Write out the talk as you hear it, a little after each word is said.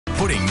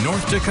putting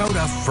North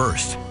Dakota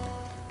first.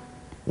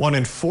 1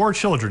 in 4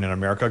 children in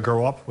America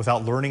grow up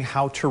without learning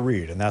how to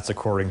read, and that's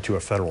according to a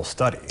federal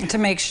study. To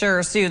make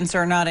sure students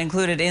are not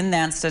included in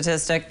that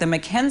statistic, the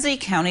McKenzie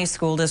County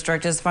School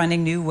District is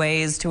finding new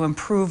ways to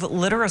improve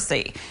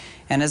literacy.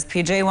 And as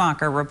PJ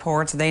Walker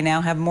reports, they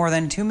now have more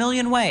than 2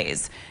 million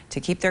ways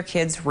to keep their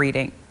kids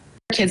reading.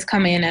 Kids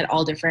come in at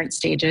all different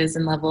stages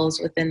and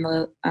levels within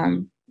the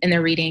in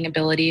their reading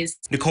abilities.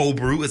 Nicole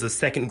Brew is a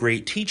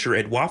second-grade teacher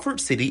at Wofford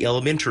City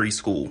Elementary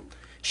School.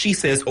 She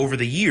says over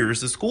the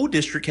years, the school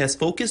district has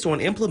focused on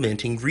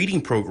implementing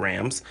reading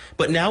programs,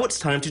 but now it's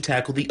time to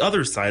tackle the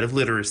other side of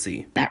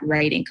literacy. That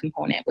writing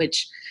component,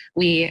 which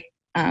we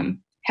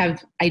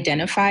have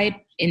identified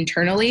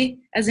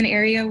internally as an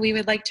area we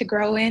would like to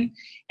grow in.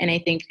 And I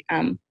think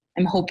I'm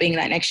hoping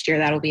that next year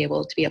that'll be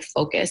able to be a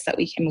focus that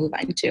we can move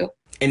on to.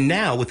 And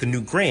now with the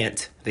new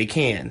grant, they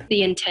can.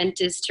 The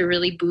intent is to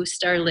really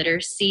boost our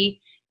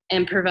literacy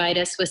and provide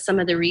us with some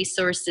of the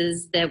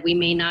resources that we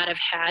may not have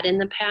had in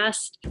the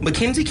past.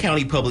 McKenzie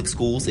County Public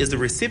Schools is the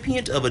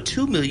recipient of a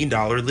 $2 million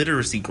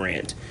literacy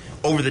grant.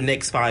 Over the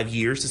next 5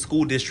 years, the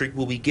school district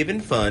will be given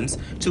funds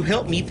to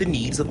help meet the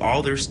needs of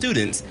all their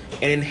students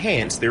and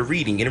enhance their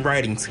reading and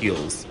writing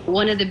skills.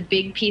 One of the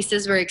big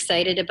pieces we're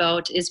excited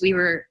about is we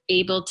were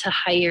able to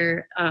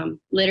hire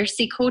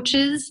literacy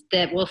coaches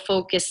that will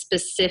focus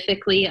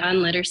specifically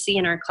on literacy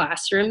in our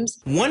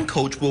classrooms. One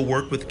coach will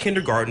work with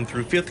kindergarten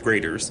through 5th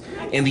graders,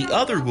 and the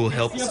other will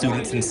help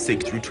students in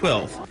 6th through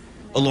 12th.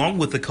 Along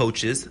with the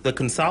coaches, the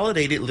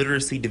Consolidated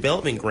Literacy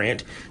Development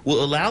Grant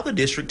will allow the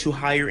district to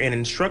hire an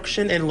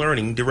instruction and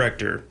learning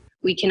director.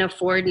 We can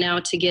afford now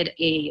to get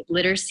a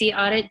literacy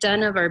audit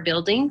done of our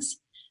buildings,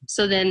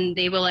 so then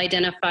they will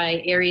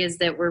identify areas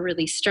that we're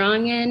really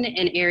strong in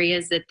and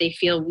areas that they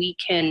feel we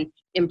can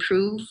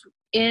improve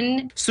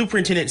in.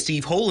 Superintendent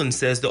Steve Holen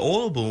says the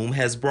oil boom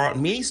has brought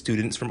many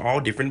students from all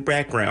different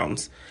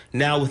backgrounds.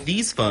 Now with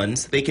these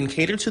funds, they can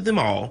cater to them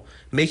all,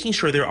 making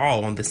sure they're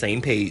all on the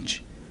same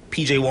page.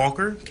 PJ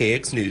Walker,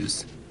 KX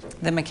News.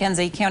 The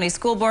McKenzie County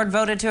School Board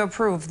voted to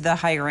approve the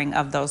hiring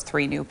of those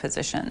 3 new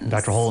positions.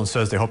 Dr. Holen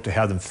says they hope to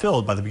have them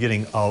filled by the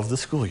beginning of the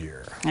school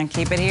year. And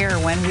keep it here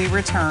when we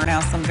return. Now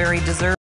some very deserved